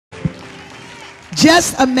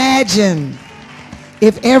Just imagine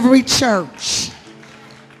if every church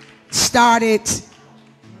started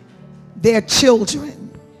their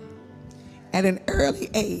children at an early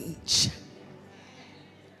age,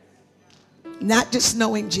 not just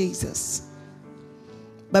knowing Jesus,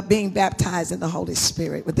 but being baptized in the Holy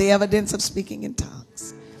Spirit with the evidence of speaking in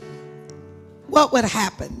tongues. What would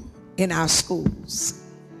happen in our schools?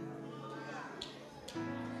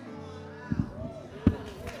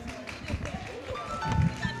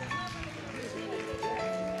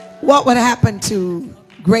 What would happen to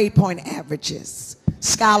grade point averages,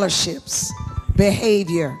 scholarships,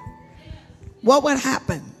 behavior? What would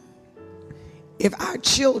happen if our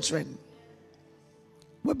children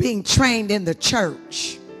were being trained in the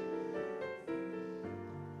church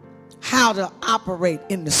how to operate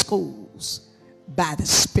in the schools by the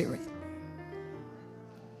Spirit?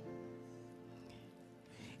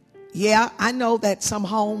 Yeah, I know that some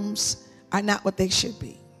homes are not what they should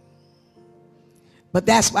be. But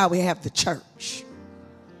that's why we have the church.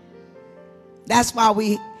 That's why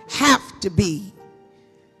we have to be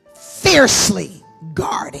fiercely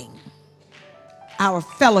guarding our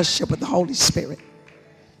fellowship with the Holy Spirit.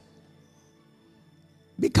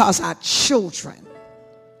 Because our children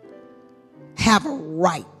have a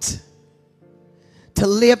right to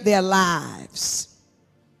live their lives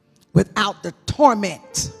without the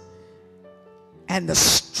torment and the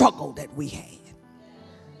struggle that we had.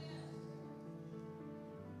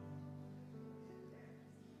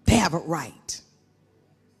 They have a right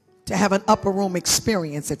to have an upper room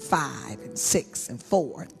experience at 5 and 6 and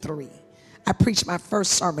 4 and 3. I preached my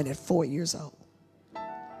first sermon at 4 years old.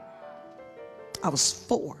 I was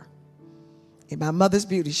 4 in my mother's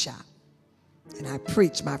beauty shop, and I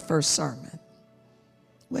preached my first sermon.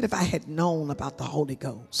 What if I had known about the Holy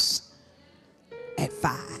Ghost at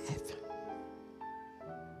 5?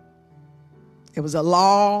 There was a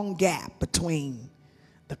long gap between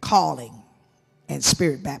the calling and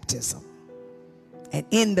spirit baptism. And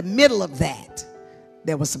in the middle of that,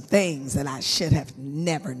 there were some things that I should have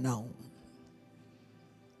never known.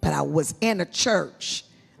 But I was in a church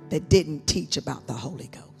that didn't teach about the Holy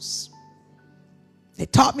Ghost. They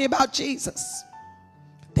taught me about Jesus.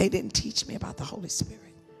 They didn't teach me about the Holy Spirit.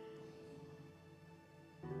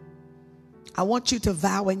 I want you to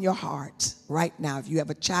vow in your heart right now, if you have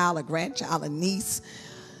a child, a grandchild, a niece,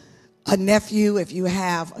 a nephew, if you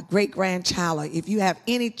have a great-grandchild, or if you have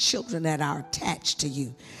any children that are attached to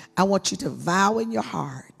you, I want you to vow in your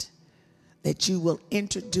heart that you will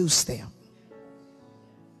introduce them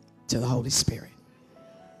to the Holy Spirit.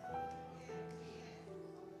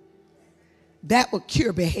 That will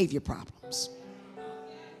cure behavior problems.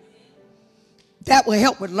 That will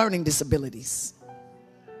help with learning disabilities.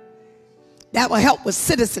 That will help with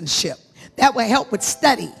citizenship. That will help with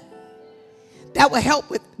study. That will help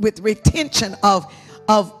with retention of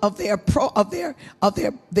their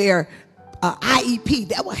IEP.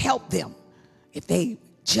 That will help them if they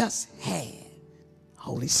just had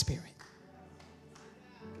Holy Spirit.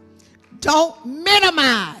 Don't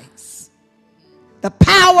minimize the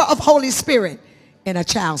power of Holy Spirit in a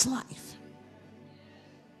child's life.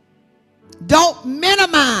 Don't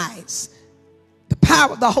minimize the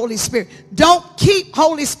power of the Holy Spirit. Don't keep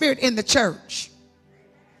Holy Spirit in the church.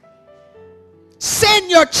 Send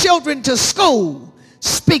your children to school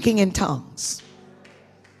speaking in tongues.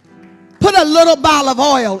 Put a little bottle of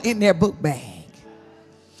oil in their book bag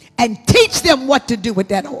and teach them what to do with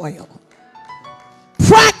that oil.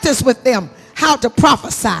 Practice with them how to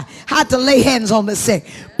prophesy, how to lay hands on the sick.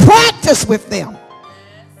 Practice with them.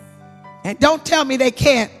 And don't tell me they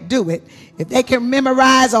can't do it. If they can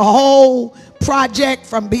memorize a whole project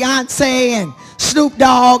from Beyonce and Snoop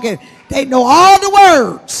Dogg and they know all the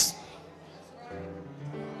words.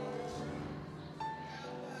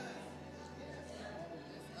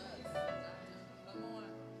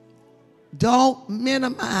 Don't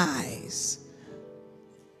minimize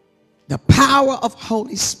the power of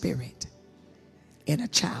Holy Spirit in a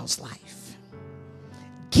child's life.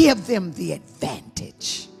 Give them the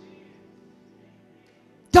advantage.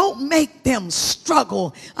 Don't make them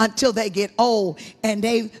struggle until they get old and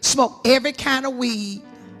they smoke every kind of weed.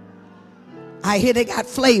 I hear they got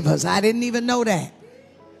flavors. I didn't even know that.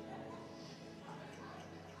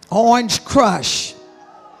 Orange Crush.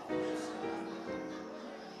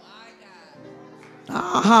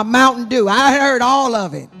 Mountain Dew. I heard all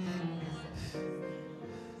of it.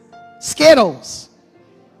 Skittles.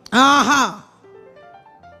 Don't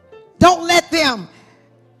let them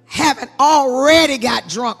haven't already got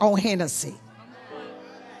drunk on Hennessy.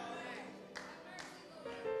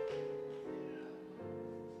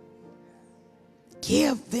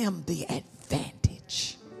 Give them the advantage.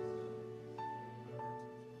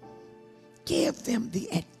 give them the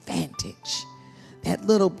advantage. That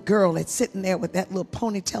little girl that's sitting there with that little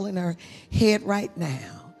ponytail in her head right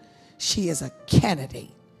now, she is a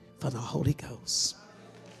candidate for the Holy Ghost.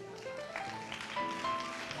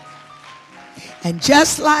 And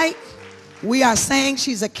just like we are saying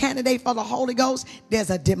she's a candidate for the Holy Ghost, there's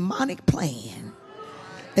a demonic plan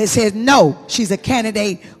that says, no, she's a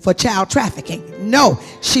candidate for child trafficking. No,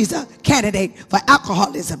 she's a candidate for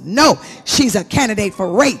alcoholism. No, she's a candidate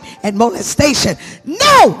for rape and molestation.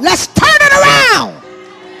 No, let's turn it around.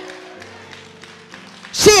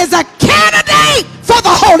 She is a candidate for the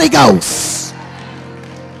Holy Ghost.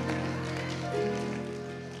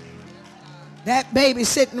 That baby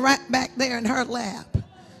sitting right back there in her lap,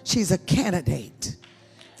 she's a candidate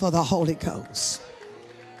for the Holy Ghost.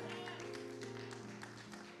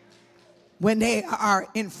 When they are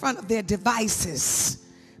in front of their devices,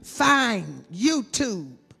 find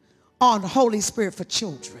YouTube on Holy Spirit for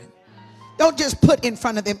Children. Don't just put in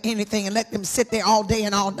front of them anything and let them sit there all day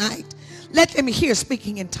and all night. Let them hear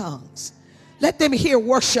speaking in tongues. Let them hear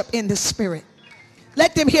worship in the Spirit.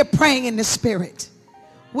 Let them hear praying in the Spirit.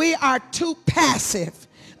 We are too passive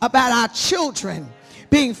about our children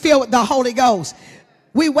being filled with the Holy Ghost.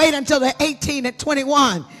 We wait until they're 18 and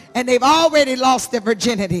 21 and they've already lost their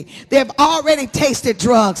virginity. They've already tasted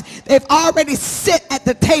drugs. They've already sit at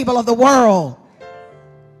the table of the world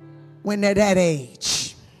when they're that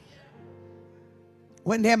age.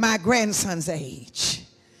 When they're my grandson's age,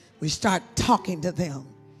 we start talking to them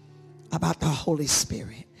about the Holy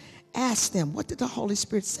Spirit. Ask them, what did the Holy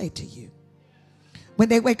Spirit say to you? When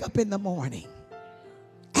they wake up in the morning,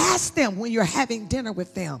 ask them when you're having dinner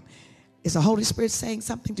with them, is the Holy Spirit saying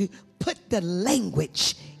something to you? Put the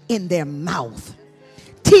language in their mouth.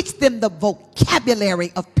 Teach them the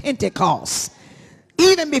vocabulary of Pentecost.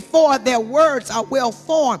 Even before their words are well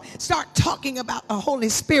formed, start talking about the Holy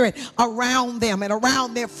Spirit around them and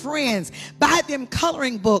around their friends. Buy them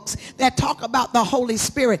coloring books that talk about the Holy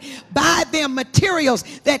Spirit. Buy them materials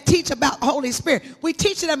that teach about the Holy Spirit. We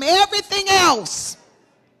teach them everything else.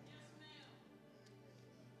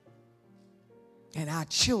 And our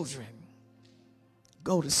children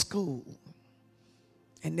go to school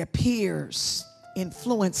and their peers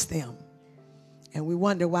influence them. And we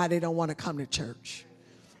wonder why they don't want to come to church.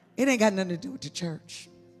 It ain't got nothing to do with the church.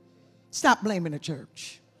 Stop blaming the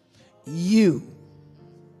church. You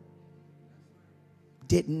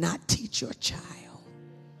did not teach your child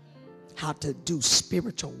how to do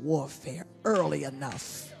spiritual warfare early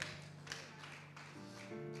enough.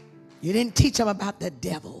 You didn't teach them about the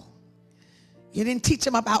devil. You didn't teach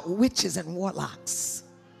them about witches and warlocks.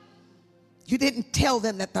 You didn't tell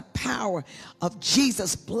them that the power of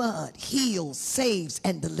Jesus' blood heals, saves,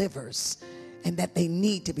 and delivers, and that they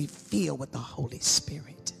need to be filled with the Holy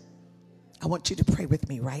Spirit. I want you to pray with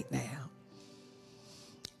me right now.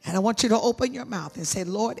 And I want you to open your mouth and say,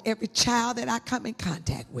 Lord, every child that I come in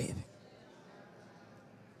contact with,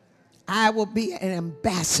 I will be an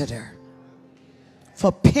ambassador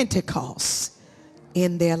for Pentecost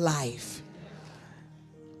in their life.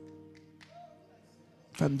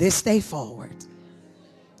 From this day forward,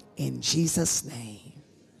 in Jesus' name,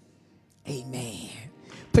 amen.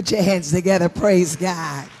 Put your hands together, praise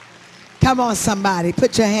God. Come on, somebody,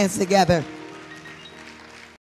 put your hands together.